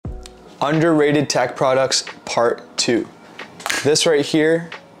Underrated tech products part 2. This right here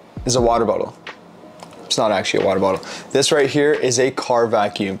is a water bottle. It's not actually a water bottle. This right here is a car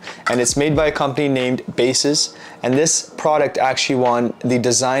vacuum, and it's made by a company named Baseus, and this product actually won the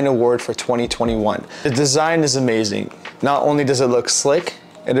design award for 2021. The design is amazing. Not only does it look slick,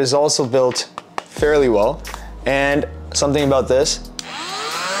 it is also built fairly well, and something about this,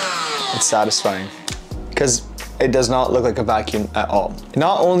 it's satisfying because it does not look like a vacuum at all.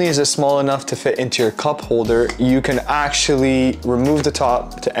 Not only is it small enough to fit into your cup holder, you can actually remove the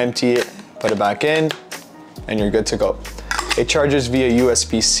top to empty it, put it back in, and you're good to go. It charges via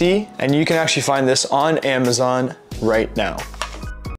USB-C, and you can actually find this on Amazon right now.